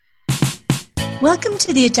Welcome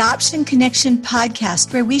to the Adoption Connection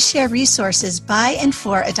podcast, where we share resources by and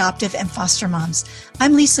for adoptive and foster moms.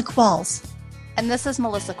 I'm Lisa Qualls. And this is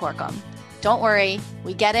Melissa Corkum. Don't worry,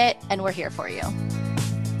 we get it, and we're here for you.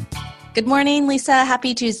 Good morning, Lisa.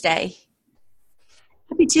 Happy Tuesday.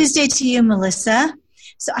 Happy Tuesday to you, Melissa.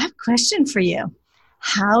 So I have a question for you.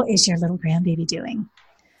 How is your little grandbaby doing?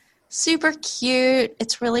 Super cute.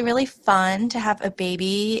 It's really, really fun to have a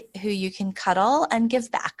baby who you can cuddle and give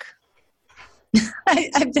back.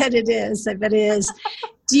 I bet it is.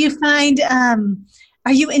 Do you find,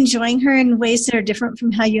 are you enjoying her in ways that are different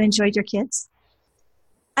from how you enjoyed your kids?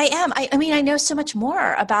 I am. I mean, I know so much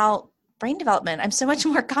more about brain development. I'm so much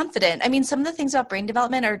more confident. I mean, some of the things about brain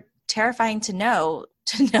development are terrifying to know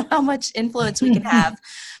how much influence we can have,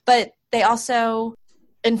 but they also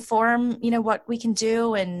inform, what we can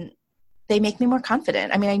do, and they make me more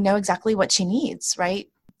confident. I mean, I know exactly what she needs, right?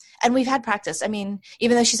 And we've had practice. I mean,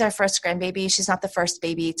 even though she's our first grandbaby, she's not the first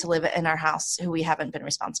baby to live in our house who we haven't been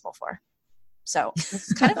responsible for. So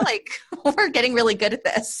it's kind of like we're getting really good at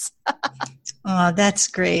this. Oh, that's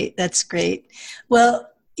great. That's great. Well,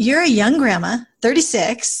 you're a young grandma,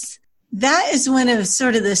 36. That is one of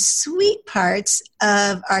sort of the sweet parts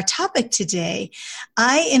of our topic today.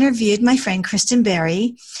 I interviewed my friend Kristin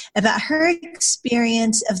Berry about her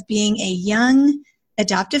experience of being a young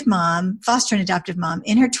adoptive mom, foster and adoptive mom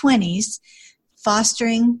in her 20s,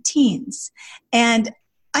 fostering teens. And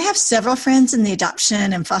I have several friends in the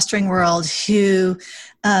adoption and fostering world who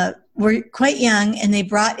were quite young, and they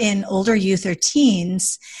brought in older youth or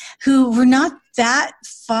teens who were not that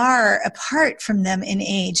far apart from them in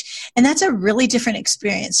age. And that's a really different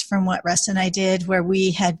experience from what Russ and I did, where we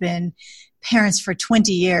had been parents for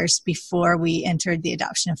 20 years before we entered the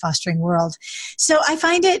adoption and fostering world. So I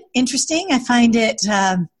find it interesting. I find it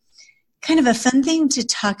kind of a fun thing to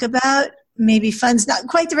talk about. Maybe fun's not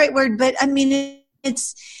quite the right word, but I mean,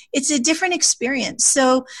 it's a different experience.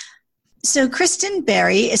 So Kristin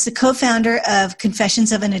Berry is the co-founder of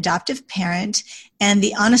Confessions of an Adoptive Parent and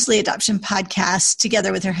the Honestly Adoption podcast,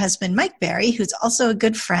 together with her husband, Mike Berry, who's also a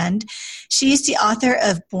good friend. She's the author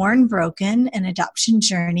of Born Broken, An Adoption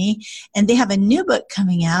Journey, and they have a new book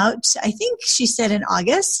coming out, I think she said in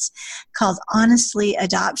August, called Honestly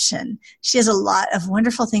Adoption. She has a lot of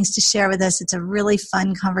wonderful things to share with us. It's a really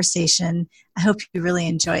fun conversation. I hope you really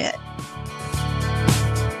enjoy it.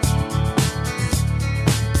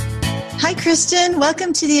 Hi, Kristin.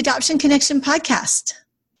 Welcome to the Adoption Connection podcast.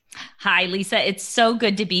 Hi, Lisa. It's so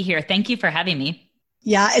good to be here. Thank you for having me.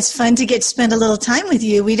 Yeah, it's fun to get to spend a little time with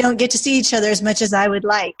you. We don't get to see each other as much as I would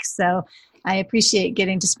like, so I appreciate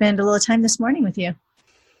getting to spend a little time this morning with you.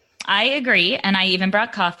 I agree, and I even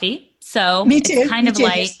brought coffee. So Me too. It's kind Me of too.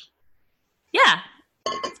 like, yeah,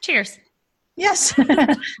 cheers. Yes,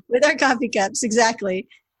 with our coffee cups, exactly.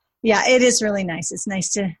 Yeah, it is really nice. It's nice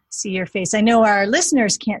to see your face. I know our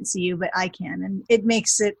listeners can't see you, but I can, and it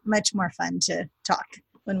makes it much more fun to talk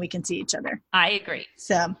when we can see each other. I agree.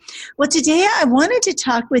 So, well, today I wanted to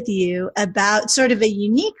talk with you about sort of a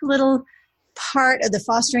unique little part of the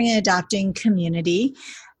fostering and adopting community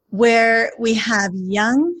where we have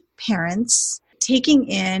young parents taking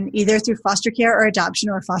in, either through foster care or adoption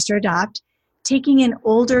or foster adopt, taking in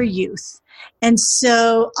older youth. And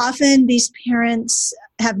so often these parents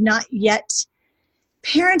have not yet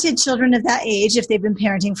parented children of that age. If they've been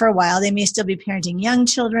parenting for a while, they may still be parenting young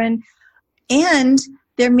children. And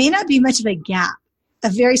there may not be much of a gap, a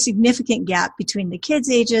very significant gap between the kids'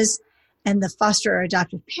 ages and the foster or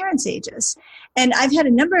adoptive parents' ages. And I've had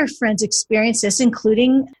a number of friends experience this,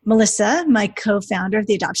 including Melissa, my co-founder of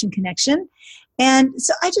the Adoption Connection. And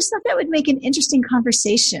so I just thought that would make an interesting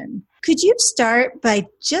conversation. Could you start by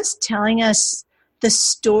just telling us the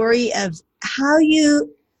story of how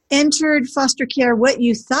you entered foster care, what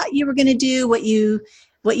you thought you were going to do, what you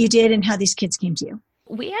did, and how these kids came to you?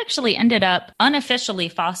 We actually ended up unofficially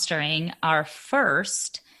fostering our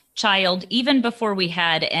first child even before we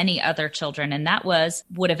had any other children. And that was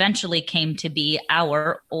what eventually came to be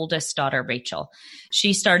our oldest daughter, Rachel.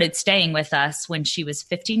 She started staying with us when she was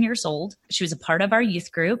 15 years old. She was a part of our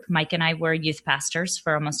youth group. Mike and I were youth pastors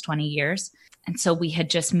for almost 20 years. And so we had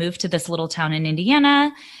just moved to this little town in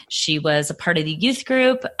Indiana. She was a part of the youth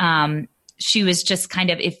group. She was just kind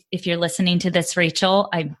of, if you're listening to this, Rachel,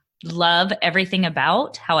 I love everything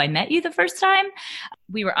about how I met you the first time.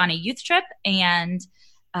 We were on a youth trip, and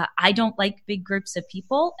I don't like big groups of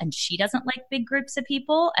people, and she doesn't like big groups of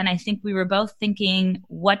people. And I think we were both thinking,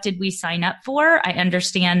 what did we sign up for? I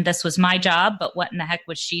understand this was my job, but what in the heck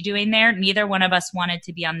was she doing there? Neither one of us wanted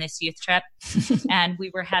to be on this youth trip. And we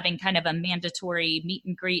were having kind of a mandatory meet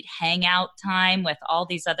and greet hangout time with all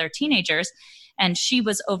these other teenagers. And she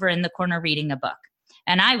was over in the corner reading a book.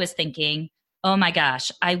 And I was thinking, oh my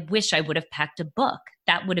gosh, I wish I would have packed a book.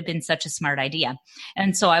 That would have been such a smart idea.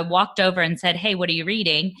 And so I walked over and said, hey, what are you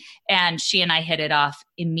reading? And she and I hit it off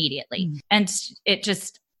immediately. And it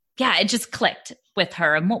just clicked with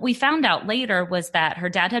her. And what we found out later was that her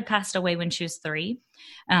dad had passed away when she was 3.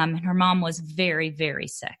 And her mom was very, very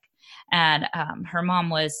sick. And her mom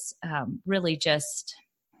was really just,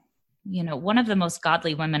 one of the most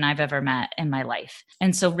godly women I've ever met in my life.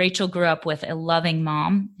 And so Rachel grew up with a loving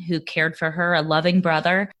mom who cared for her, a loving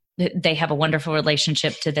brother. They have a wonderful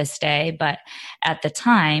relationship to this day. But at the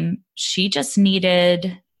time, she just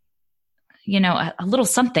needed, a little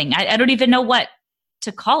something. I don't even know what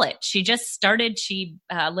to call it. She just started, she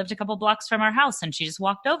lived a couple blocks from our house, and she just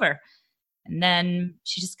walked over. And then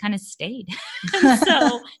she just kind of stayed.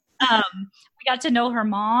 So we got to know her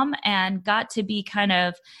mom and got to be kind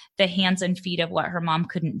of the hands and feet of what her mom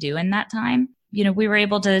couldn't do in that time. We were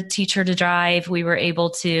able to teach her to drive. We were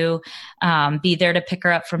able to be there to pick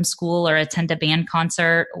her up from school or attend a band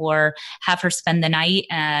concert or have her spend the night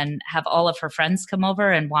and have all of her friends come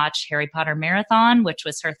over and watch Harry Potter Marathon, which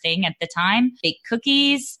was her thing at the time, bake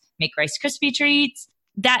cookies, make Rice Krispie treats,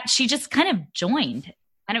 that she just kind of joined.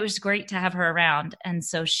 And it was great to have her around. And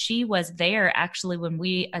so she was there actually when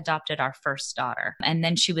we adopted our first daughter. And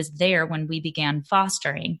then she was there when we began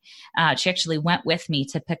fostering. She actually went with me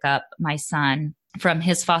to pick up my son from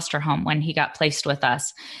his foster home when he got placed with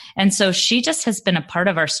us. And so she just has been a part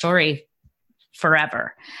of our story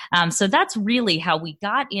forever. So that's really how we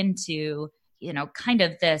got into, kind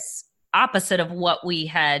of this opposite of what we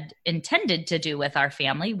had intended to do with our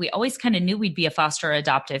family. We always kind of knew we'd be a foster or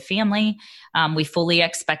adoptive family. We fully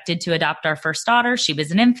expected to adopt our first daughter. She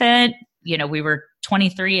was an infant. We were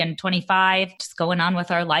 23 and 25, just going on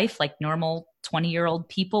with our life like normal 20-year-old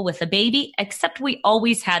people with a baby, except we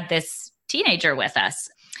always had this teenager with us.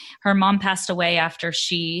 Her mom passed away after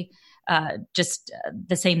she,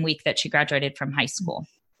 the same week that she graduated from high school.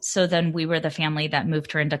 So then we were the family that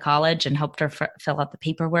moved her into college and helped her fill out the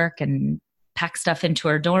paperwork and pack stuff into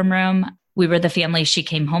her dorm room. We were the family she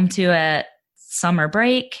came home to at summer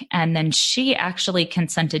break. And then she actually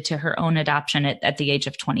consented to her own adoption at the age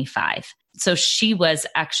of 25. So she was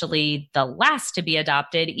actually the last to be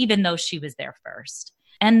adopted, even though she was there first.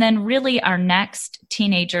 And then really our next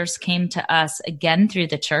teenagers came to us again through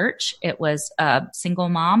the church. It was a single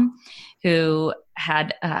mom who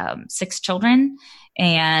had 6 children.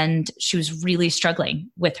 And she was really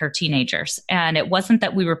struggling with her teenagers. And it wasn't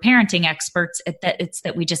that we were parenting experts, it's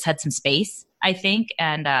that we just had some space, I think,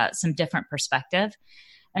 and some different perspective.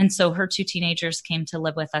 And so her 2 teenagers came to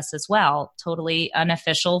live with us as well, totally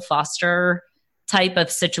unofficial foster type of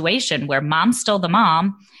situation where mom's still the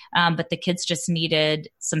mom, but the kids just needed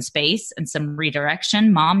some space and some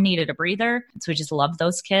redirection. Mom needed a breather. So we just loved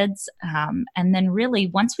those kids. And then really,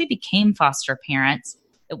 once we became foster parents,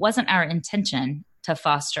 it wasn't our intention to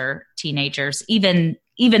foster teenagers, even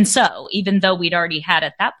though we'd already had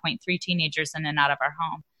at that point 3 teenagers in and out of our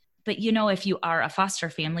home. But if you are a foster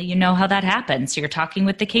family, you know how that happens. You're talking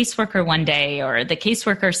with the caseworker one day, or the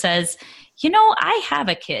caseworker says, I have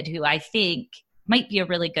a kid who I think might be a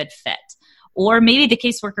really good fit. Or maybe the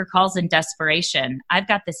caseworker calls in desperation. I've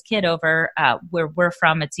got this kid over where we're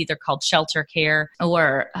from. It's either called shelter care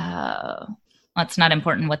or, it's not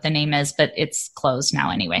important what the name is, but it's closed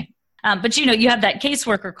now anyway. But you have that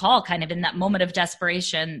caseworker call kind of in that moment of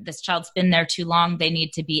desperation. This child's been there too long. They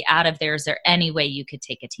need to be out of there. Is there any way you could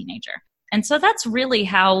take a teenager? And so that's really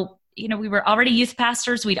how, we were already youth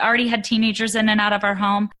pastors. We'd already had teenagers in and out of our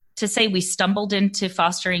home. To say we stumbled into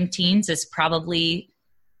fostering teens is probably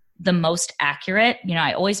the most accurate.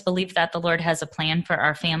 I always believe that the Lord has a plan for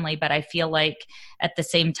our family, but I feel like at the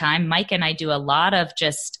same time, Mike and I do a lot of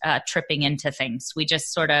just tripping into things. We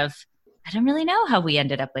just sort of, I don't really know how we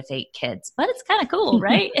ended up with 8 kids, but it's kind of cool,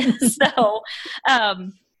 right? So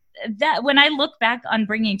that when I look back on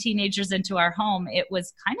bringing teenagers into our home, it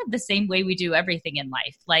was kind of the same way we do everything in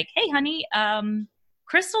life. Like, hey, honey,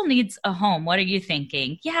 Crystal needs a home. What are you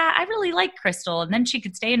thinking? Yeah, I really like Crystal. And then she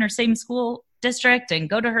could stay in her same school district and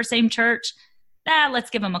go to her same church. Let's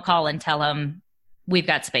give them a call and tell them we've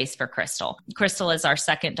got space for Crystal. Crystal is our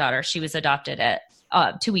second daughter. She was adopted at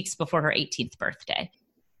 2 weeks before her 18th birthday.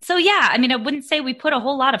 So yeah, I wouldn't say we put a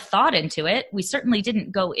whole lot of thought into it. We certainly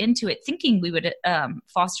didn't go into it thinking we would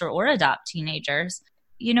foster or adopt teenagers.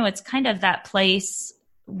 it's kind of that place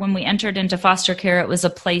when we entered into foster care, it was a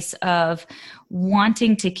place of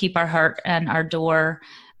wanting to keep our heart and our door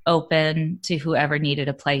open to whoever needed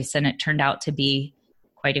a place. And it turned out to be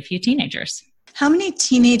quite a few teenagers. How many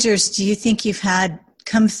teenagers do you think you've had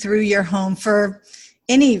come through your home for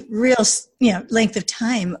any real, length of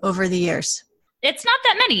time over the years? It's not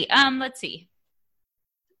that many. Let's see.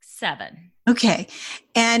 7. Okay.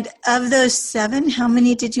 And of those 7, how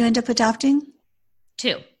many did you end up adopting?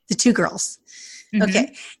 2. The 2 girls. Mm-hmm.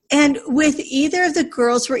 Okay. And with either of the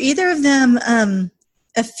girls, were either of them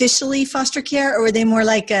officially foster care, or were they more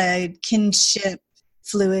like a kinship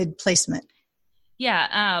fluid placement?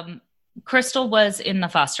 Yeah. Crystal was in the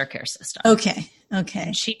foster care system.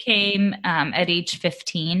 Okay. She came at age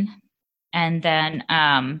 15, and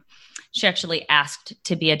then she actually asked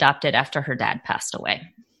to be adopted after her dad passed away.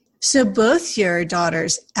 So both your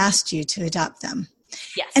daughters asked you to adopt them.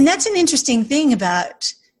 Yes. And that's an interesting thing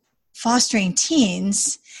about fostering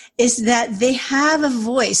teens, is that they have a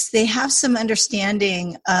voice. They have some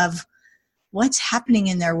understanding of what's happening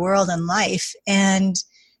in their world and life. And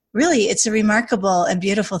really, it's a remarkable and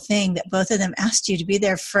beautiful thing that both of them asked you to be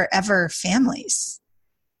their forever families.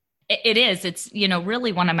 It is. It's,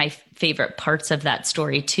 really one of my favorite parts of that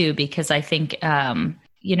story too, because I think,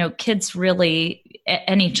 kids really,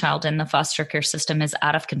 any child in the foster care system is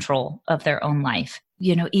out of control of their own life.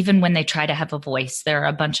 Even when they try to have a voice, there are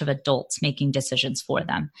a bunch of adults making decisions for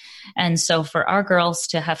them. And so for our girls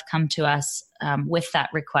to have come to us with that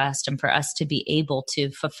request, and for us to be able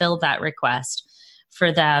to fulfill that request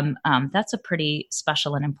for them, that's a pretty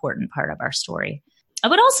special and important part of our story. I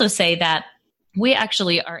would also say that we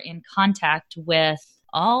actually are in contact with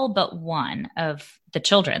all but one of the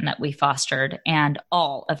children that we fostered and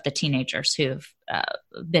all of the teenagers who've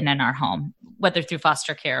been in our home, whether through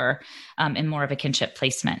foster care or in more of a kinship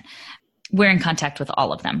placement. We're in contact with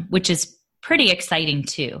all of them, which is pretty exciting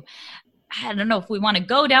too. I don't know if we want to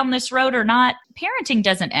go down this road or not. Parenting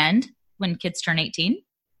doesn't end when kids turn 18,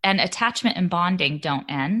 and attachment and bonding don't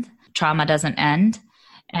end. Trauma doesn't end.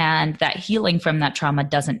 And that healing from that trauma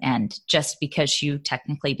doesn't end just because you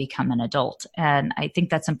technically become an adult. And I think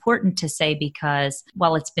that's important to say, because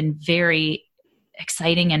while it's been very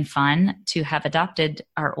exciting and fun to have adopted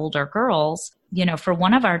our older girls, for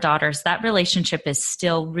one of our daughters, that relationship is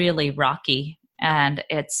still really rocky. And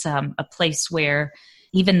it's a place where,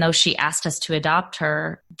 even though she asked us to adopt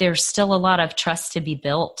her, there's still a lot of trust to be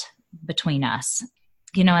built between us.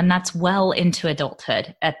 And that's well into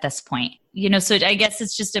adulthood at this point. So I guess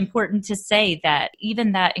it's just important to say that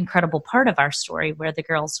even that incredible part of our story where the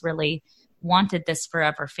girls really wanted this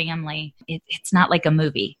forever family, it's not like a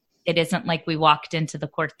movie. It isn't like we walked into the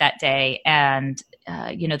court that day and,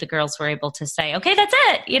 the girls were able to say, okay, that's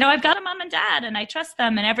it. I've got a mom and dad and I trust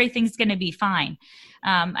them and everything's going to be fine.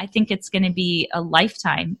 I think it's going to be a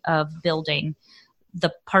lifetime of building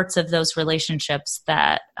the parts of those relationships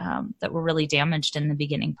that were really damaged in the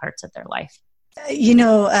beginning parts of their life. You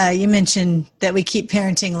mentioned that we keep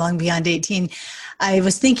parenting long beyond 18. I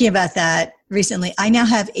was thinking about that recently. I now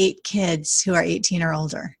have 8 kids who are 18 or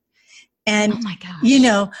older. And, oh my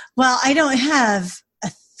gosh. While I don't have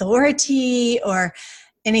authority or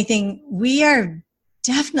anything, we are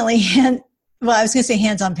definitely hands-on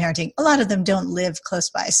parenting. A lot of them don't live close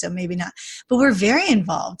by, so maybe not. But we're very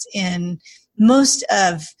involved in most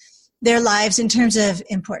of their lives in terms of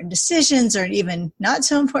important decisions or even not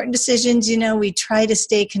so important decisions. We try to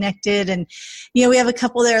stay connected, and, we have a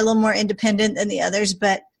couple that are a little more independent than the others,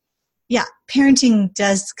 but yeah, parenting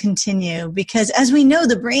does continue because, as we know,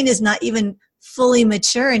 the brain is not even fully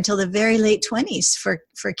mature until the very late 20s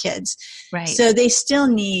for kids. Right. So they still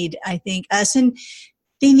need, I think, us, and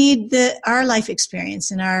they need our life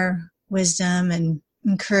experience and our wisdom and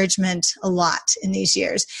encouragement a lot in these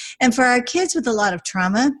years. And for our kids with a lot of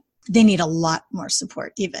trauma, they need a lot more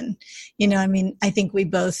support even. I think we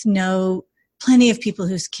both know plenty of people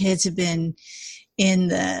whose kids have been in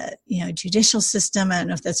the, judicial system. I don't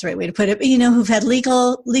know if that's the right way to put it, but, who've had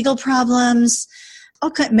legal problems,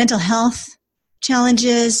 mental health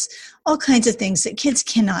challenges, all kinds of things that kids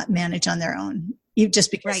cannot manage on their own,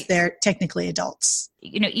 just because right. They're technically adults.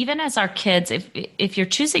 Even as our kids, if you're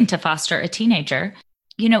choosing to foster a teenager,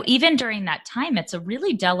 even during that time, it's a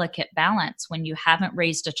really delicate balance when you haven't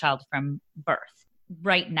raised a child from birth.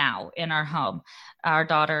 Right now in our home, our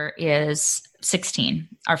daughter is 16,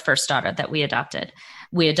 our first daughter that we adopted.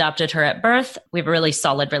 We adopted her at birth. We have a really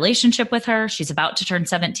solid relationship with her. She's about to turn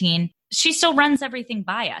 17. She still runs everything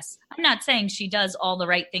by us. I'm not saying she does all the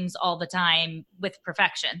right things all the time with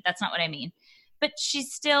perfection. That's not what I mean. But she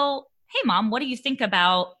still hey mom, what do you think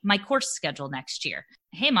about my course schedule next year?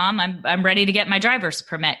 Hey mom, I'm ready to get my driver's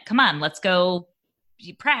permit. Come on, let's go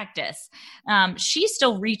practice. She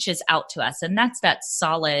still reaches out to us, and that's that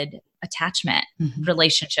solid attachment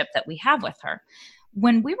relationship that we have with her.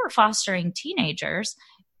 When we were fostering teenagers,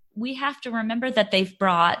 we have to remember that they've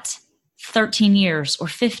brought 13 years or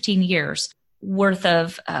 15 years worth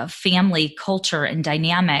of family culture and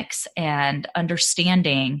dynamics and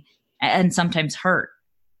understanding and sometimes hurt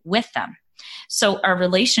with them. So our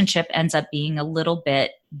relationship ends up being a little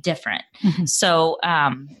bit different. So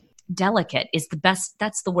delicate is the best.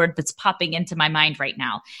 That's the word that's popping into my mind right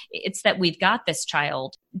now. It's that we've got this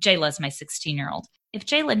child. Jayla's my 16-year-old. If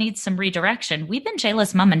Jayla needs some redirection, we've been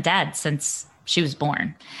Jayla's mom and dad since she was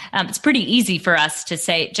born. It's pretty easy for us to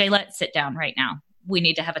say, Jayla, sit down right now. We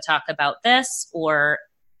need to have a talk about this, or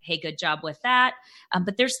hey, good job with that.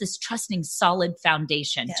 But there's this trusting, solid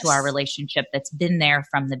foundation to our relationship that's been there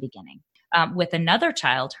from the beginning. With another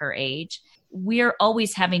child her age, we're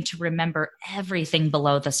always having to remember everything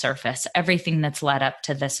below the surface, everything that's led up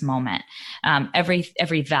to this moment,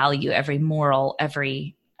 every value, every moral,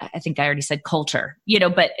 I think I already said culture,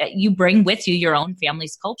 but you bring with you your own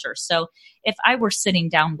family's culture. So if I were sitting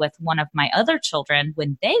down with one of my other children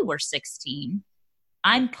when they were 16,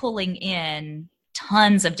 I'm pulling in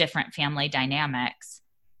tons of different family dynamics.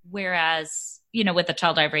 Whereas, with the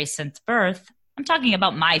child I've raised since birth, I'm talking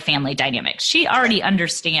about my family dynamics. She already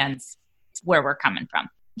understands where we're coming from.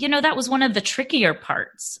 That was one of the trickier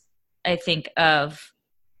parts, I think, of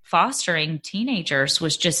fostering teenagers,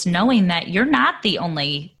 was just knowing that you're not the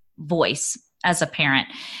only voice as a parent.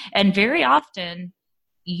 And very often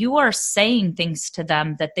you are saying things to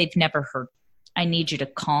them that they've never heard. I need you to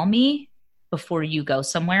call me before you go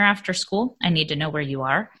somewhere after school. I need to know where you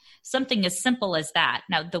are. Something as simple as that.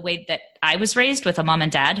 Now, the way that I was raised, with a mom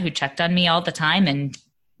and dad who checked on me all the time and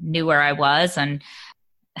knew where I was and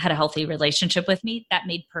had a healthy relationship with me, that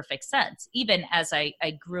made perfect sense. Even as I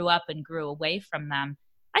grew up and grew away from them,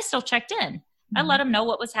 I still checked in. I let them know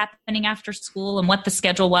what was happening after school and what the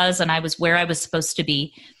schedule was, and I was where I was supposed to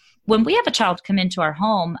be. When we have a child come into our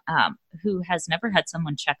home who has never had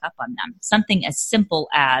someone check up on them, something as simple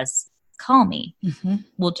as call me.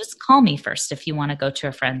 Well, just call me first if you want to go to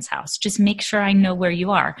a friend's house. Just make sure I know where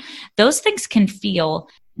you are. Those things can feel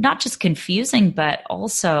not just confusing, but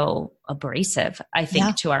also abrasive, I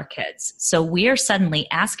think, to our kids. So we are suddenly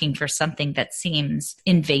asking for something that seems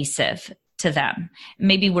invasive to them.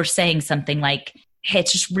 Maybe we're saying something like, hey,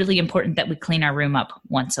 it's just really important that we clean our room up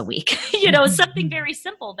once a week. Something very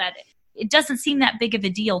simple that it doesn't seem that big of a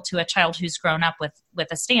deal to a child who's grown up with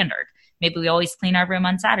a standard. Maybe we always clean our room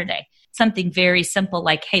on Saturday. Something very simple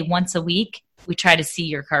like, hey, once a week, we try to see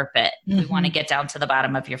your carpet. We want to get down to the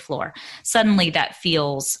bottom of your floor. Suddenly that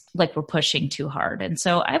feels like we're pushing too hard. And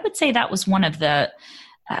so I would say that was one of the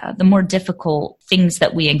more difficult things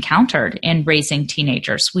that we encountered in raising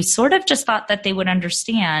teenagers. We sort of just thought that they would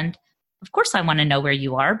understand, of course I want to know where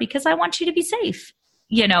you are because I want you to be safe.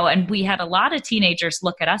 And we had a lot of teenagers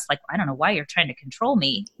look at us like, I don't know why you're trying to control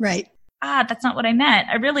me. Right. That's not what I meant.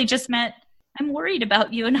 I really just meant I'm worried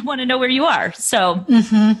about you and I want to know where you are. So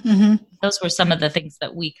those were some of the things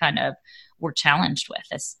that we kind of were challenged with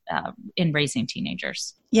as, in raising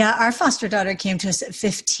teenagers. Yeah, our foster daughter came to us at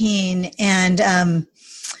 15, and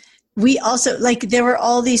we also, there were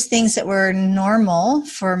all these things that were normal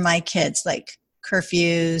for my kids, like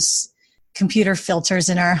curfews, computer filters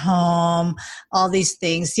in our home, all these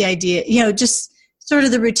things. The idea, just sort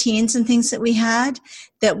of the routines and things that we had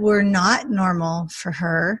that were not normal for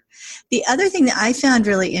her. The other thing that I found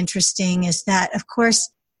really interesting is that, of course,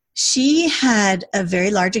 she had a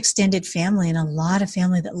very large extended family and a lot of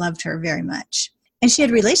family that loved her very much. And she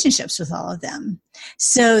had relationships with all of them.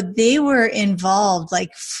 So they were involved,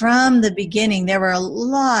 from the beginning. There were a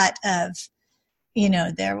lot of,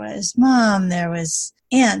 there was mom, there was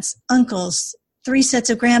aunts, uncles, 3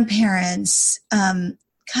 sets of grandparents,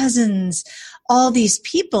 cousins, all these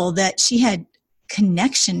people that she had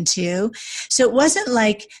connection to. So it wasn't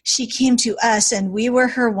like she came to us and we were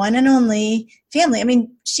her one and only family. I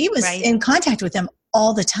mean, she was in contact with them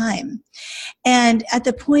all the time. And at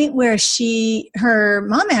the point where her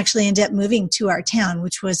mom actually ended up moving to our town,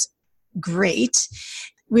 which was great.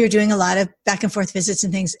 We were doing a lot of back and forth visits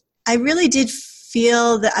and things. I really did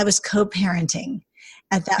feel that I was co-parenting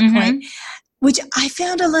at that point, which I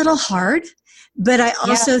found a little hard, but I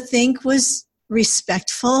also think was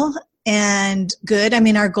respectful and good. I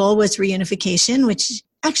mean, our goal was reunification, which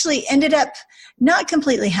actually ended up not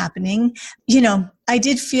completely happening. I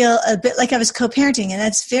did feel a bit like I was co-parenting, and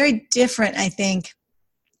that's very different, I think,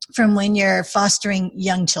 from when you're fostering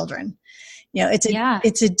young children.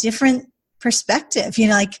 It's a different perspective,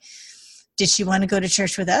 like, did she want to go to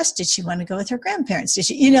church with us? Did she want to go with her grandparents? Did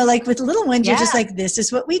she, like with little ones, you're just like, this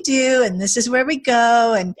is what we do and this is where we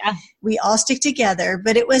go and we all stick together.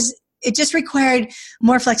 But it just required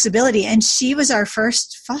more flexibility. And she was our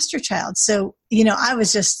first foster child. So, I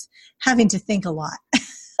was just having to think a lot,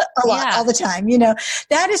 all the time.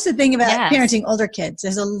 That is the thing about parenting older kids.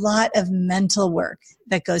 There's a lot of mental work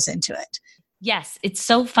that goes into it. Yes. It's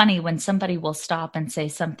so funny when somebody will stop and say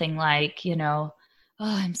something like, oh,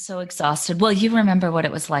 I'm so exhausted. Well, you remember what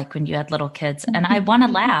it was like when you had little kids. And I want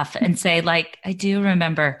to laugh and say, like, I do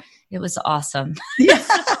remember. It was awesome. Yeah.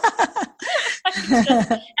 And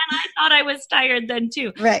I thought I was tired then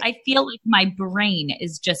too. Right. I feel like my brain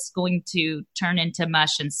is just going to turn into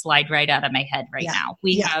mush and slide right out of my head now.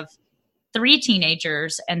 We have 3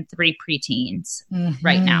 teenagers and 3 preteens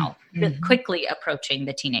right now, quickly approaching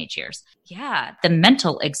the teenage years. Yeah, the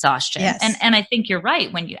mental exhaustion. Yes. And I think you're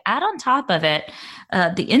right. When you add on top of it,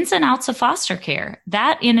 the ins and outs of foster care,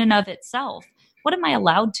 that in and of itself, what am I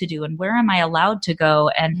allowed to do and where am I allowed to go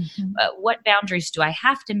and what boundaries do I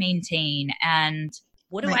have to maintain and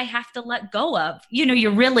what do I have to let go of?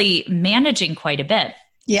 You're really managing quite a bit.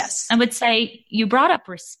 Yes. I would say you brought up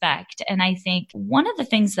respect. And I think one of the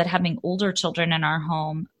things that having older children in our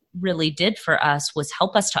home really did for us was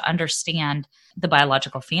help us to understand the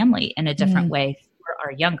biological family in a different way for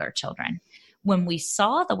our younger children. When we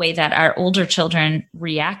saw the way that our older children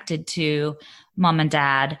reacted to mom and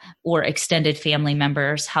dad or extended family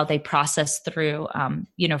members, how they processed through,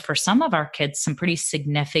 for some of our kids, some pretty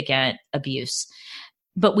significant abuse.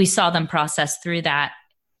 But we saw them process through that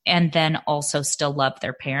and then also still love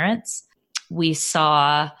their parents. We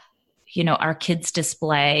saw, our kids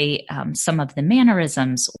display some of the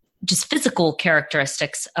mannerisms, just physical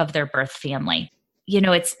characteristics of their birth family.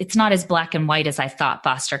 It's not as black and white as I thought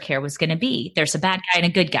foster care was going to be. There's a bad guy and a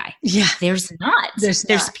good guy. Yeah. There's not.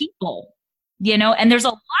 There's people, and there's a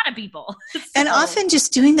lot of people. And often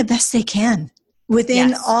just doing the best they can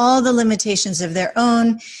within all the limitations of their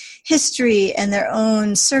own history and their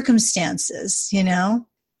own circumstances,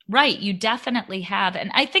 Right. You definitely have.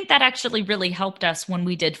 And I think that actually really helped us when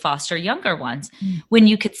we did foster younger ones, when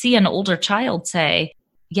you could see an older child say,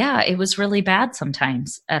 yeah, it was really bad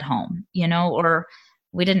sometimes at home, or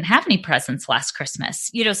we didn't have any presents last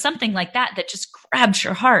Christmas, something like that just grabs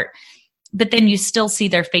your heart. But then you still see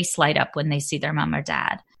their face light up when they see their mom or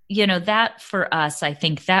dad. That for us, I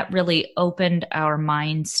think that really opened our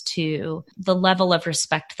minds to the level of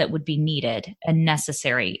respect that would be needed and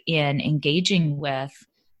necessary in engaging with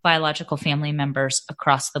biological family members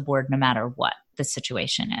across the board, no matter what the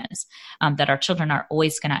situation is, that our children are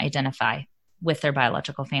always going to identify with their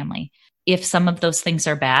biological family. If some of those things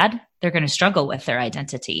are bad, they're going to struggle with their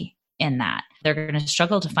identity in that. They're going to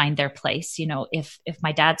struggle to find their place. If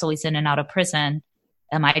my dad's always in and out of prison,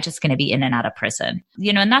 am I just going to be in and out of prison?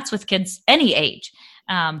 And that's with kids any age.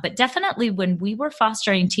 But definitely when we were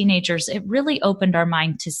fostering teenagers, it really opened our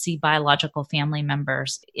mind to see biological family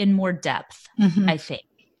members in more depth, I think,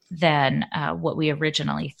 than what we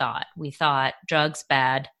originally thought. We thought drugs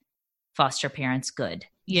bad, foster parents good,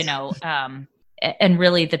 and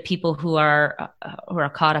really the people who are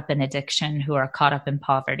caught up in addiction, who are caught up in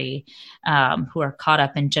poverty, who are caught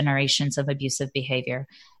up in generations of abusive behavior.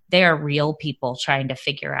 They are real people trying to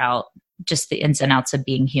figure out just the ins and outs of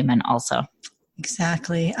being human also.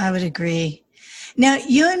 Exactly. I would agree. Now,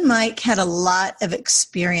 you and Mike had a lot of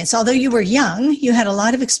experience. Although you were young, you had a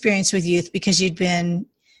lot of experience with youth because you'd been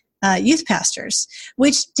youth pastors,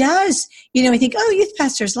 which does, we think, oh, youth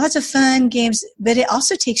pastors, lots of fun games, but it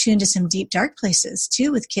also takes you into some deep, dark places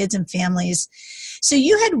too with kids and families. So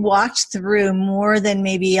you had walked through more than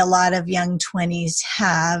maybe a lot of young 20s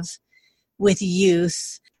have with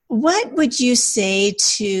youth. What would you say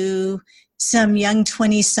to some young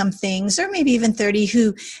 20-somethings or maybe even 30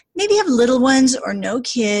 who maybe have little ones or no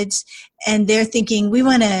kids and they're thinking, we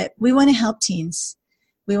want to help teens.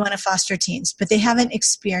 We want to foster teens, but they haven't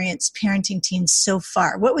experienced parenting teens so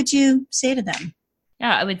far. What would you say to them?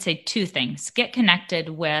 Yeah, I would say 2 things. Get connected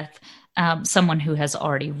with someone who has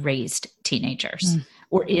already raised teenagers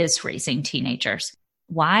or is raising teenagers.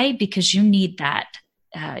 Why? Because you need that.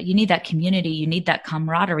 You need that community. You need that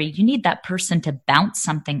camaraderie. You need that person to bounce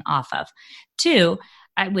something off of. 2,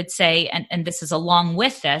 I would say, and this is along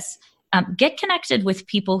with this, get connected with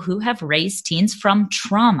people who have raised teens from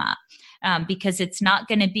trauma. Because it's not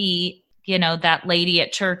going to be, that lady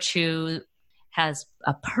at church who has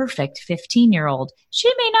a perfect 15-year-old.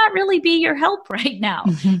 She may not really be your help right now.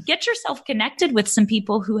 Get yourself connected with some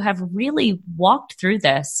people who have really walked through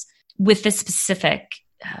this with this specific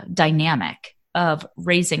dynamic of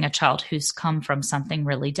raising a child who's come from something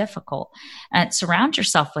really difficult. And surround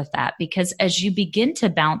yourself with that, because as you begin to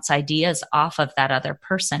bounce ideas off of that other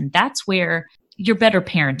person, that's where your better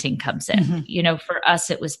parenting comes in. Mm-hmm. For us,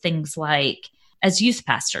 it was things like, as youth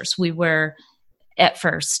pastors, we were at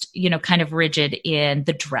first, kind of rigid in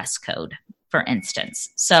the dress code, for instance.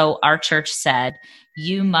 So our church said,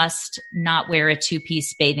 you must not wear a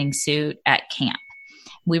 2-piece bathing suit at camp.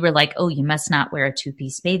 We were like, oh, you must not wear a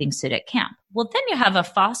 2-piece bathing suit at camp. Well, then you have a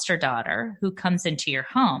foster daughter who comes into your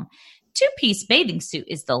home. 2-piece bathing suit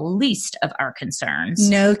is the least of our concerns.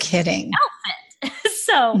 No kidding. Outfit.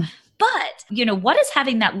 So, but, what does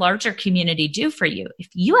having that larger community do for you? If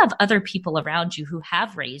you have other people around you who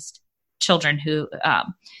have raised children who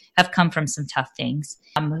have come from some tough things,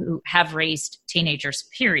 who have raised teenagers,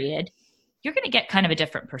 period, you're going to get kind of a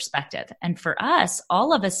different perspective. And for us,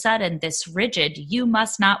 all of a sudden, this rigid, you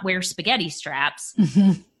must not wear spaghetti straps,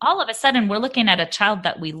 all of a sudden we're looking at a child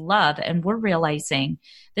that we love and we're realizing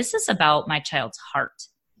this is about my child's heart.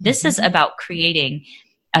 This is about creating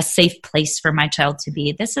a safe place for my child to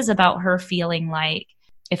be. This is about her feeling like,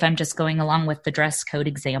 if I'm just going along with the dress code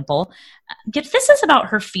example, this is about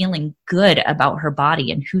her feeling good about her body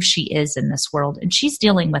and who she is in this world. And she's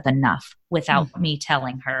dealing with enough without me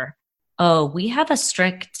telling her, oh, we have a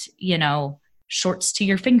strict, shorts to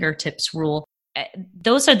your fingertips rule.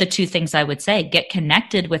 Those are the two things I would say. Get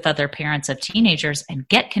connected with other parents of teenagers and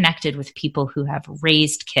get connected with people who have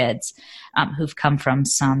raised kids who've come from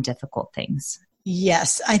some difficult things.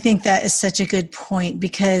 Yes, I think that is such a good point,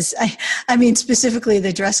 because I mean, specifically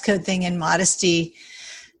the dress code thing and modesty.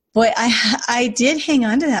 Boy, I did hang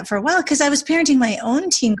on to that for a while because I was parenting my own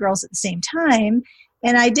teen girls at the same time.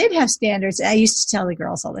 And I did have standards. I used to tell the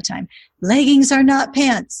girls all the time, leggings are not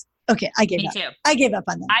pants. Okay, I gave up. Me too. I gave up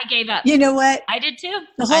on that. I gave up. You know what? I did too.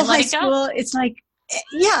 The whole high school, it's like,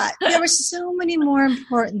 yeah, there were so many more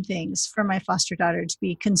important things for my foster daughter to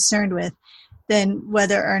be concerned with than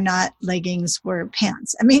whether or not leggings were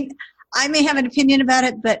pants. I mean, I may have an opinion about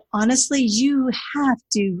it, but honestly, you have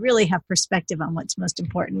to really have perspective on what's most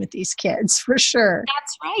important with these kids, for sure.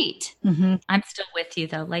 That's right. Mm-hmm. I'm still with you,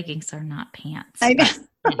 though. Leggings are not pants. I know.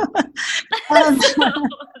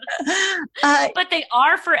 But they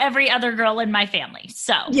are for every other girl in my family.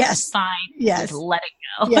 So yes, fine. Yes. Just let it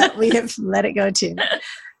go. Yeah, we have let it go too.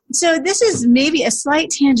 So this is maybe a slight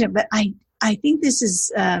tangent, but I think this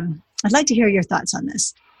is, I'd like to hear your thoughts on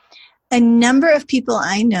this. A number of people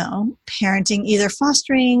I know parenting, either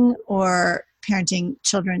fostering or parenting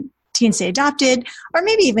children, teens they adopted, or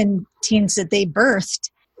maybe even teens that they birthed,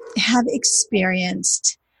 have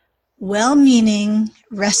experienced well-meaning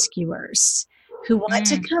rescuers who want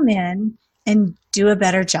to come in and do a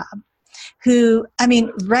better job.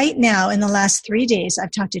 Right now in the last 3 days,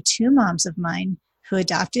 I've talked to 2 moms of mine who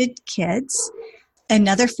adopted kids.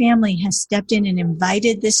 Another family has stepped in and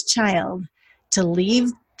invited this child to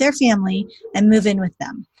leave their family and move in with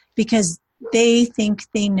them because they think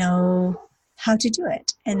they know how to do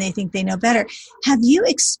it and they think they know better. Have you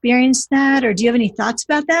experienced that, or do you have any thoughts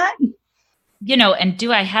about that? And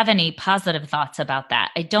do I have any positive thoughts about that?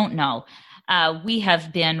 I don't know. We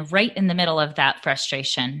have been right in the middle of that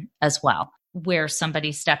frustration as well, where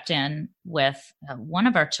somebody stepped in with one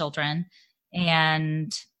of our children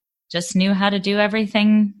and just knew how to do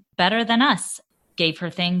everything better than us. Gave her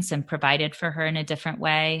things and provided for her in a different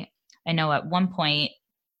way. I know at one point,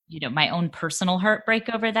 my own personal heartbreak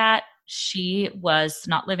over that. She was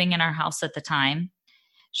not living in our house at the time.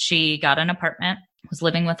 She got an apartment, was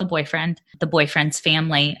living with a boyfriend. The boyfriend's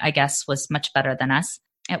family, I guess, was much better than us.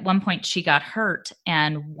 At one point, she got hurt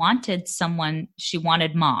and wanted someone. She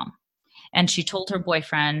wanted mom. And she told her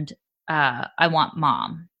boyfriend, I want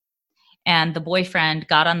mom. And the boyfriend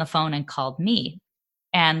got on the phone and called me.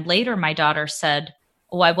 And later my daughter said,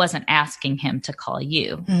 oh, I wasn't asking him to call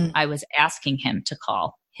you. I was asking him to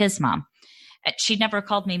call his mom. She never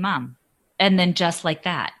called me mom. And then just like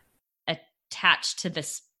that, attached to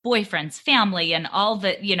this boyfriend's family and all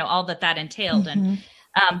that, all that entailed. And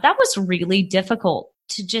that was really difficult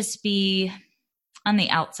to just be on the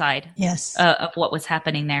outside of what was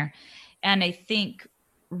happening there. And I think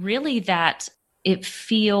really that it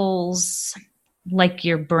feels like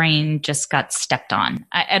your brain just got stepped on.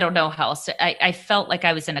 I don't know how else. I felt like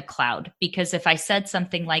I was in a cloud because if I said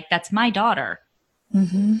something like, that's my daughter,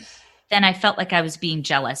 then I felt like I was being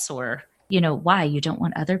jealous or, why? You don't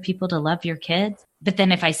want other people to love your kids? But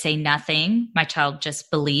then if I say nothing, my child just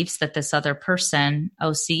believes that this other person,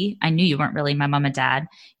 oh, see, I knew you weren't really my mom and dad.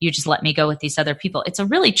 You just let me go with these other people. It's a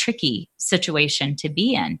really tricky situation to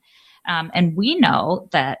be in. And we know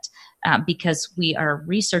that because we are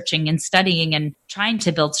researching and studying and trying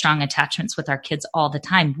to build strong attachments with our kids all the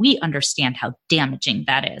time. We understand how damaging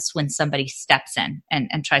that is when somebody steps in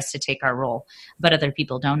and tries to take our role, but other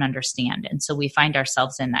people don't understand. And so we find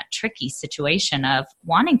ourselves in that tricky situation of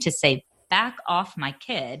wanting to say, back off my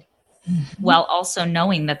kid, while also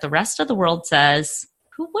knowing that the rest of the world says,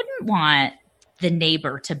 who wouldn't want the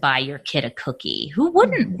neighbor to buy your kid a cookie? Who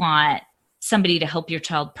wouldn't want somebody to help your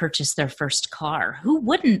child purchase their first car? Who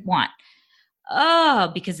wouldn't want?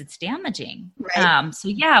 Oh, because it's damaging. Right. So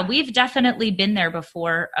yeah, we've definitely been there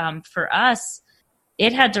before. For us,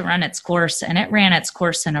 it had to run its course, and it ran its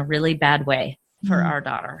course in a really bad way for our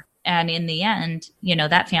daughter. And in the end,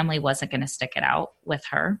 that family wasn't going to stick it out with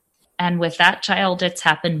her. And with that child, it's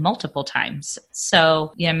happened multiple times.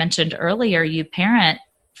 So you mentioned earlier, you parent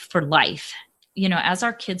for life. As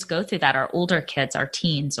our kids go through that, our older kids, our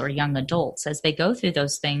teens or young adults, as they go through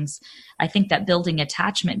those things, I think that building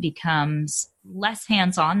attachment becomes less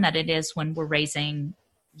hands-on than it is when we're raising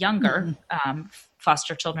younger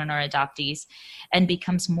foster children or adoptees, and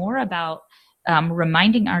becomes more about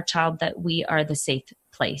reminding our child that we are the safe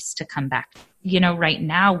place to come back. Right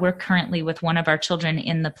now we're currently with one of our children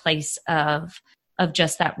in the place of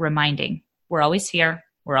just that reminding. We're always here.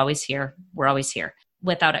 We're always here. We're always here,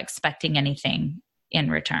 without expecting anything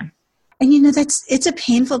in return. And it's a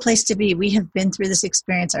painful place to be. We have been through this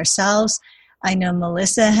experience ourselves. I know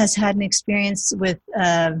Melissa has had an experience with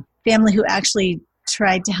a family who actually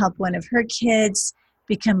tried to help one of her kids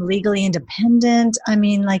become legally independent. I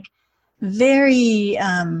mean, very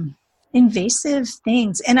invasive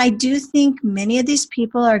things. And I do think many of these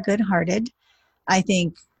people are good-hearted. I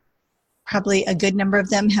think probably a good number of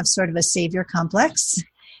them have sort of a savior complex,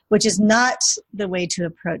 which is not the way to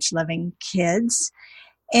approach loving kids.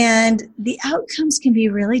 And the outcomes can be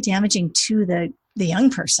really damaging to the young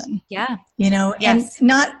person. Yeah. Yes.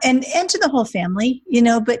 And to the whole family,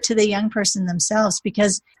 but to the young person themselves.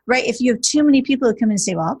 Because, right, if you have too many people who come in and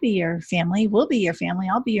say, well, I'll be your family, we'll be your family,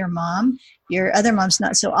 I'll be your mom, your other mom's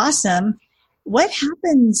not so awesome, what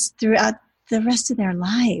happens throughout the rest of their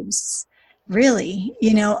lives? Really,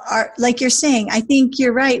 like you're saying, I think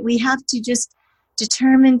you're right. We have to just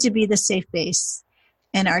determined to be the safe base,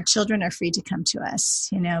 and our children are free to come to us,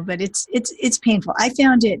 but it's painful. I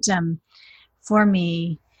found it for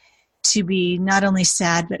me to be not only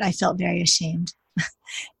sad, but I felt very ashamed.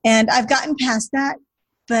 And I've gotten past that,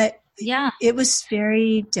 but yeah, it was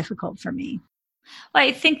very difficult for me. Well,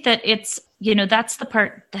 I think that it's, that's the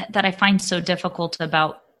part that I find so difficult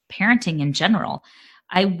about parenting in general.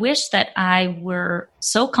 I wish that I were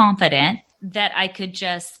so confident that I could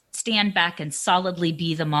just stand back and solidly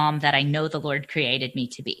be the mom that I know the Lord created me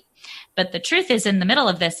to be. But the truth is, in the middle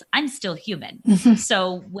of this, I'm still human.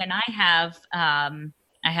 So when I have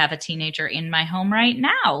a teenager in my home right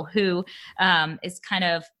now who is kind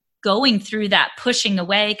of going through that pushing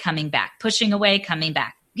away, coming back, pushing away, coming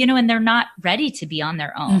back, and they're not ready to be on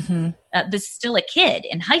their own. This is still a kid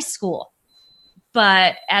in high school.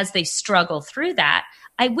 But as they struggle through that,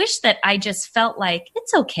 I wish that I just felt like,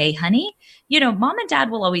 it's okay, honey. Mom and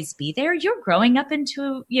dad will always be there. You're growing up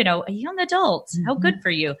into, a young adult. How good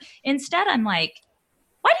for you. Instead, I'm like,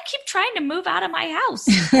 why do you keep trying to move out of my house?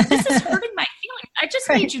 This is hurting my feelings. I just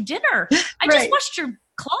made you dinner. I just washed your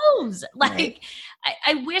clothes.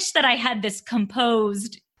 I wish that I had this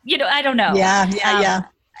composed, I don't know. Yeah. I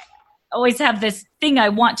always have this thing I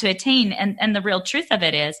want to attain. And the real truth of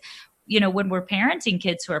it is, when we're parenting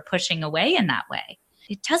kids who are pushing away in that way,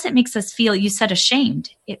 it doesn't make us feel, you said ashamed.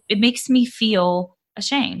 It makes me feel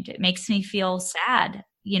ashamed. It makes me feel sad.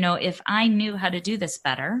 If I knew how to do this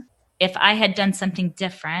better, if I had done something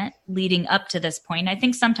different leading up to this point, I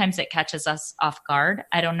think sometimes it catches us off guard.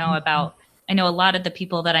 I don't know I know a lot of the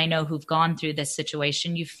people that I know who've gone through this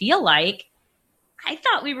situation, you feel like, I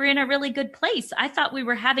thought we were in a really good place. I thought we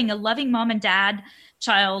were having a loving mom and dad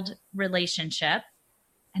child relationship.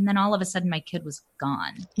 And then all of a sudden my kid was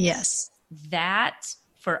gone. Yes. That,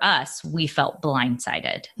 for us, we felt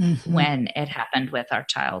blindsided when it happened with our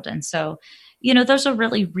child. And so, those are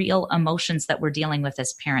really real emotions that we're dealing with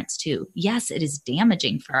as parents too. Yes, it is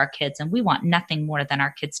damaging for our kids, and we want nothing more than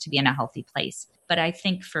our kids to be in a healthy place. But I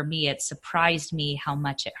think for me, it surprised me how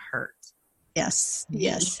much it hurt. Yes.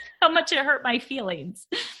 How much it hurt my feelings.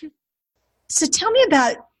 So tell me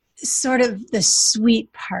about sort of the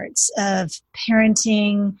sweet parts of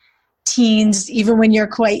parenting teens, even when you're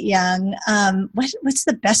quite young. What's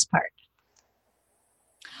the best part?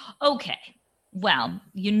 Okay. Well,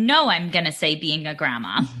 I'm going to say being a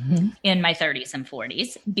grandma in my 30s and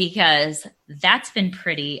 40s, because that's been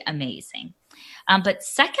pretty amazing. But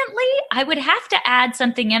secondly, I would have to add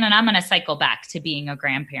something in, and I'm going to cycle back to being a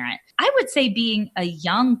grandparent. I would say being a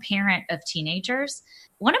young parent of teenagers,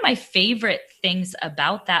 one of my favorite things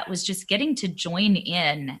about that was just getting to join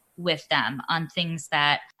in with them on things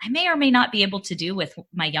that I may or may not be able to do with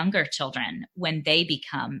my younger children when they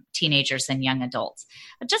become teenagers and young adults.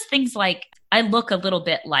 Just things like I look a little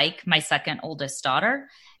bit like my second oldest daughter,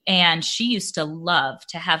 and she used to love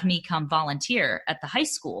to have me come volunteer at the high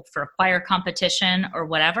school for a choir competition or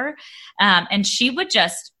whatever. And she would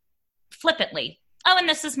just flippantly, oh, and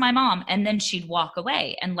this is my mom. And then she'd walk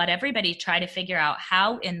away and let everybody try to figure out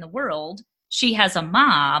how in the world she has a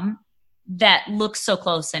mom that looks so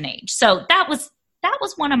close in age. So that was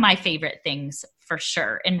one of my favorite things for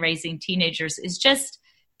sure in raising teenagers, is just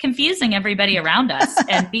confusing everybody around us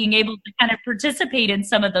and being able to kind of participate in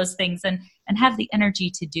some of those things and have the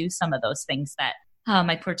energy to do some of those things that, oh,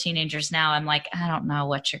 my poor teenagers now, I'm like, I don't know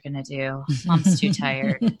what you're going to do. Mom's too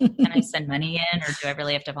tired. Can I send money in, or do I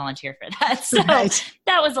really have to volunteer for that? So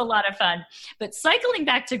that was a lot of fun. But cycling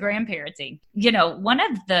back to grandparenting, one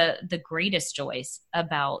of the greatest joys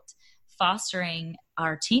about fostering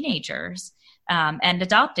our teenagers and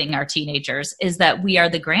adopting our teenagers is that we are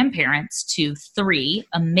the grandparents to 3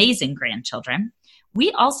 amazing grandchildren.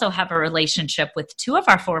 We also have a relationship with 2 of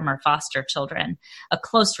our former foster children, a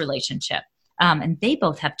close relationship. And they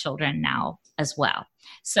both have children now as well.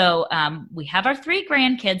 So we have our 3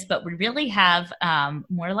 grandkids, but we really have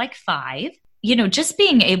more like 5. Just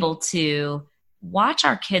being able to watch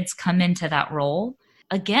our kids come into that role,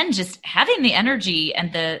 again, just having the energy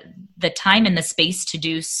and the time and the space to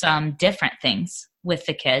do some different things with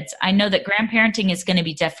the kids. I know that grandparenting is going to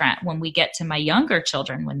be different when we get to my younger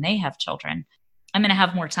children, when they have children. I'm going to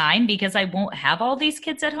have more time because I won't have all these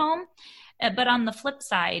kids at home. But on the flip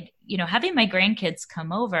side, having my grandkids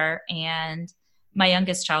come over, and my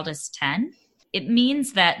youngest child is 10, it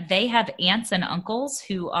means that they have aunts and uncles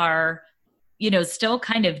who are, still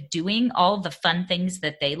kind of doing all the fun things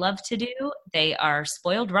that they love to do. They are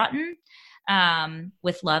spoiled rotten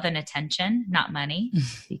with love and attention, not money,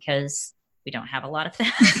 because we don't have a lot of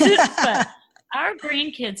that. But our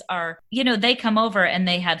grandkids are, they come over and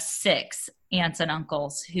they have 6 aunts and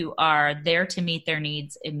uncles who are there to meet their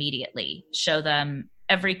needs immediately, show them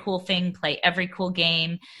every cool thing, play every cool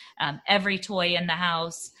game, every toy in the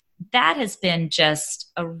house. That has been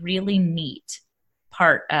just a really neat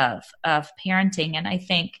part of parenting. And I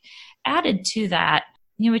think added to that,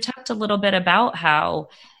 we talked a little bit about how,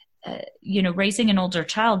 raising an older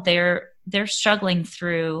child, they're struggling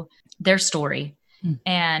through their story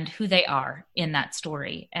and who they are in that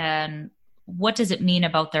story. And what does it mean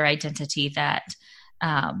about their identity that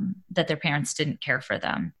their parents didn't care for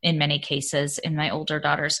them? In many cases, in my older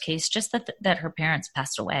daughter's case, just that her parents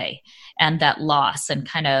passed away, and that loss, and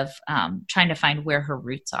kind of trying to find where her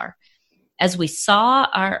roots are. As we saw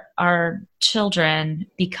our children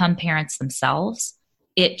become parents themselves,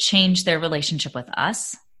 it changed their relationship with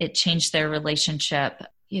us. It changed their relationship,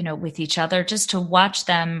 with each other, just to watch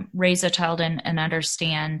them raise a child and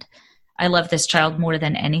understand, I love this child more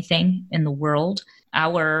than anything in the world.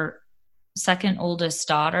 Our second oldest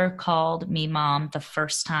daughter called me mom the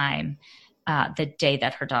first time the day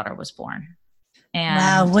that her daughter was born. And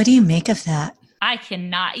wow, what do you make of that? I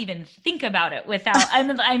cannot even think about it without,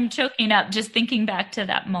 I'm choking up just thinking back to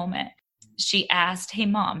that moment. She asked, hey,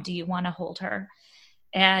 Mom, do you want to hold her?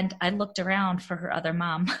 And I looked around for her other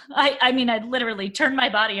mom. I mean, I literally turned my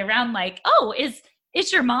body around like, oh,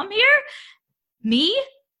 is your mom here? Me?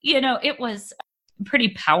 It was a pretty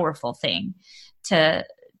powerful thing to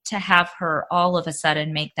have her all of a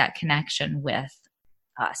sudden make that connection with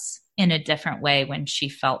us in a different way when she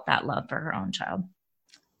felt that love for her own child.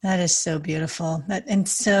 That is so beautiful. And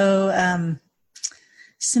so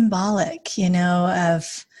symbolic,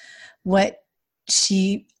 of what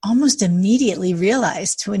she almost immediately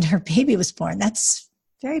realized when her baby was born. That's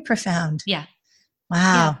very profound. Yeah. Wow.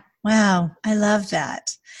 Yeah. Wow. I love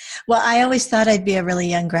that. Well, I always thought I'd be a really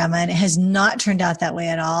young grandma, and it has not turned out that way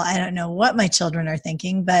at all. I don't know what my children are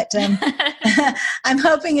thinking, but I'm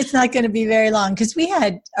hoping it's not going to be very long, because we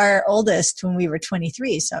had our oldest when we were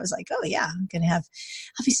 23. So I was like, oh yeah, I'm going to have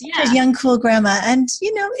obviously a young, cool grandma. And,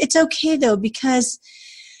 it's okay though, because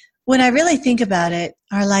when I really think about it,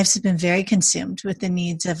 our lives have been very consumed with the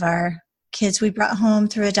needs of our kids we brought home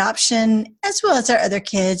through adoption, as well as our other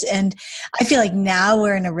kids. And I feel like now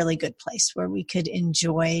we're in a really good place where we could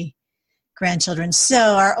enjoy grandchildren. So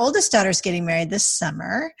our oldest daughter's getting married this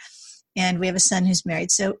summer, and we have a son who's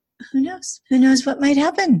married. So who knows? Who knows what might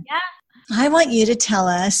happen? Yeah. I want you to tell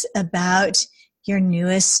us about your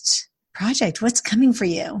newest project. What's coming for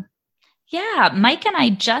you? Yeah, Mike and I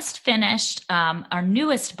just finished our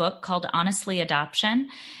newest book called Honestly Adoption,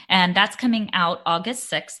 and that's coming out August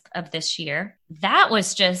 6th of this year. That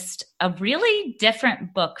was just a really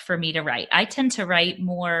different book for me to write. I tend to write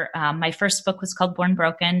more. My first book was called Born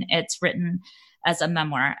Broken. It's written as a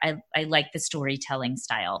memoir. I like the storytelling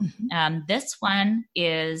style. This one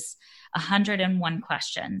is 101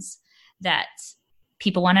 questions that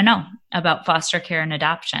people want to know about foster care and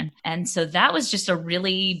adoption. And so that was just a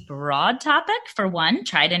really broad topic for one,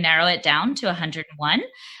 try to narrow it down to 101.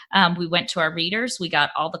 We went to our readers. We got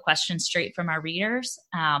all the questions straight from our readers.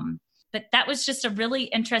 But that was just a really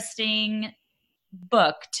interesting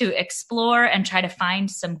book to explore and try to find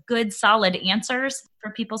some good, solid answers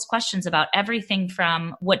for people's questions about everything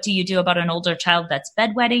from what do you do about an older child that's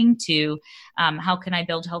bedwetting to how can I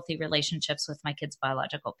build healthy relationships with my kids'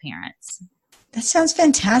 biological parents. That sounds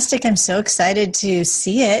fantastic. I'm so excited to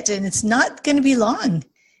see it. And it's not going to be long.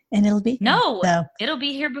 And it'll be. It'll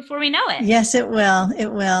be here before we know it. Yes, it will.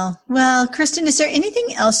 It will. Well, Kristin, is there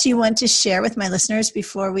anything else you want to share with my listeners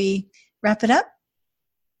before we wrap it up?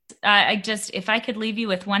 If I could leave you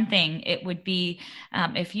with one thing, it would be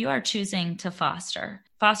if you are choosing to foster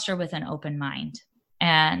with an open mind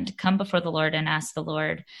and come before the Lord and ask the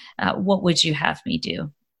Lord, what would you have me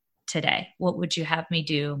do today? What would you have me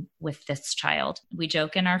do with this child? We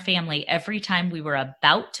joke in our family, every time we were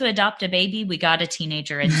about to adopt a baby, we got a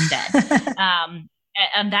teenager instead.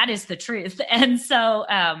 And that is the truth. And so,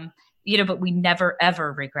 but we never,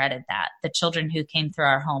 ever regretted that. The children who came through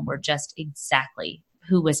our home were just exactly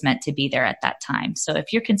who was meant to be there at that time. So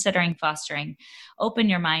if you're considering fostering, open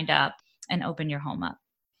your mind up and open your home up.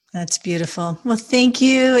 That's beautiful. Well, thank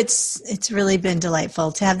you. It's really been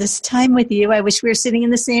delightful to have this time with you. I wish we were sitting in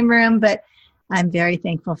the same room, but I'm very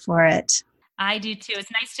thankful for it. I do too.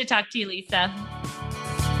 It's nice to talk to you, Lisa.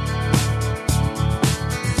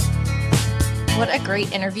 What a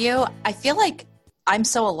great interview. I feel like I'm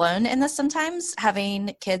so alone in this sometimes,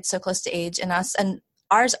 having kids so close to age in us, and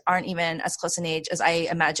ours aren't even as close in age as I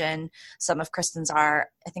imagine some of Kristin's are.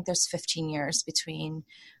 I think there's 15 years between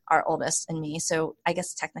our oldest and me. So I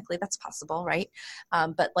guess technically that's possible, right?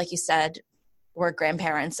 But like you said, we're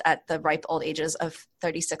grandparents at the ripe old ages of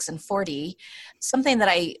 36 and 40. Something that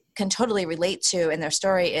I can totally relate to in their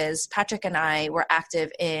story is Patrick and I were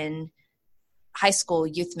active in high school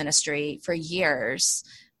youth ministry for years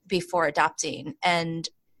before adopting. And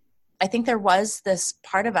I think there was this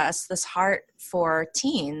part of us, this heart for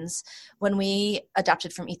teens. When we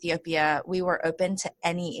adopted from Ethiopia, we were open to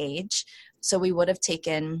any age. So we would have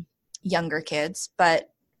taken younger kids, but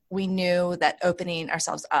we knew that opening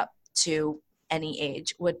ourselves up to any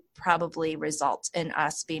age would probably result in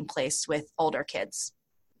us being placed with older kids.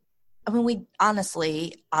 I mean, we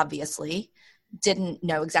honestly, obviously, didn't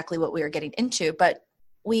know exactly what we were getting into, but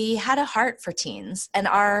we had a heart for teens, and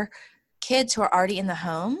our kids who are already in the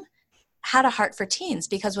home had a heart for teens,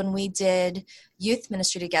 because when we did youth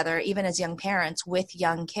ministry together, even as young parents with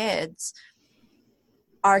young kids,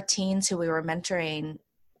 our teens who we were mentoring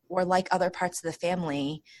were like other parts of the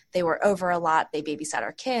family. They were over a lot. They babysat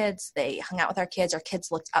our kids. They hung out with our kids. Our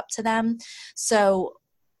kids looked up to them. So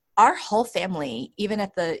our whole family, even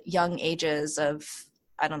at the young ages of,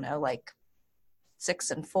 I don't know, like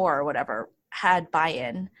 6 and 4 or whatever, had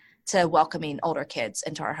buy-in to welcoming older kids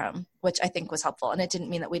into our home, which I think was helpful. And it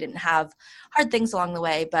didn't mean that we didn't have hard things along the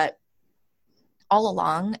way, but all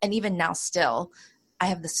along, and even now still, I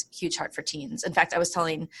have this huge heart for teens. In fact, I was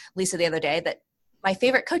telling Lisa the other day that my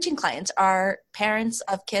favorite coaching clients are parents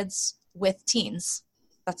of kids with teens.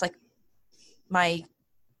 That's like my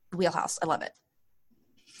wheelhouse. I love it.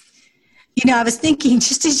 I was thinking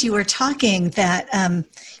just as you were talking that,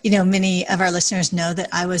 many of our listeners know that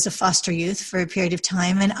I was a foster youth for a period of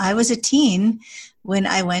time, and I was a teen when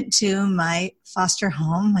I went to my foster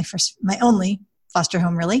home, my only foster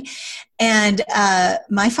home really. And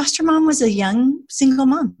my foster mom was a young single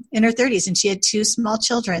mom in her 30s, and she had 2 small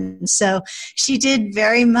children. So she did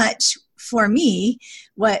very much for me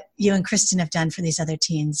what you and Kristin have done for these other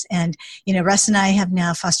teens. And, Russ and I have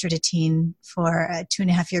now fostered a teen for a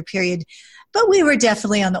 2.5-year period, but we were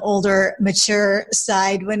definitely on the older, mature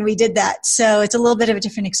side when we did that. So it's a little bit of a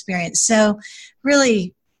different experience. So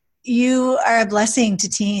really, you are a blessing to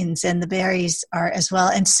teens, and the Berries are as well,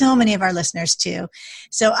 and so many of our listeners too.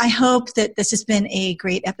 So I hope that this has been a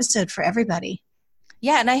great episode for everybody.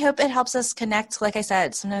 Yeah, and I hope it helps us connect. Like I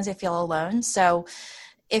said, sometimes I feel alone. So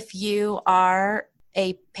if you are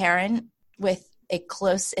a parent with a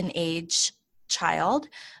close in age child,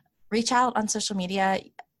 reach out on social media.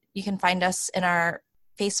 You can find us in our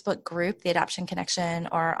Facebook group, The Adoption Connection,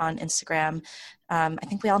 or on Instagram. I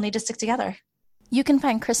think we all need to stick together. You can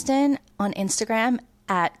find Kristin on Instagram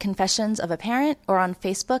at Confessions of a Parent or on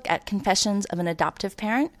Facebook at Confessions of an Adoptive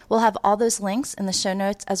Parent. We'll have all those links in the show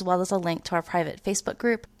notes as well as a link to our private Facebook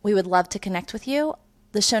group. We would love to connect with you.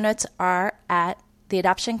 The show notes are at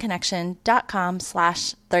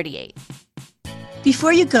theadoptionconnection.com/38.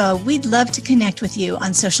 Before you go, we'd love to connect with you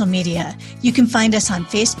on social media. You can find us on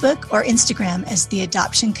Facebook or Instagram as The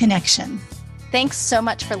Adoption Connection. Thanks so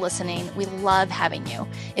much for listening. We love having you.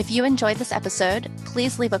 If you enjoyed this episode,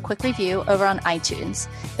 please leave a quick review over on iTunes.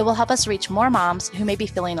 It will help us reach more moms who may be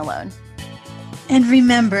feeling alone. And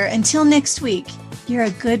remember, until next week, you're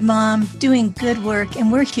a good mom doing good work, and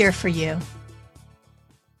we're here for you.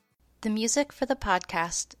 The music for the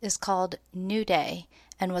podcast is called New Day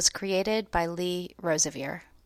and was created by Lee Rosevere.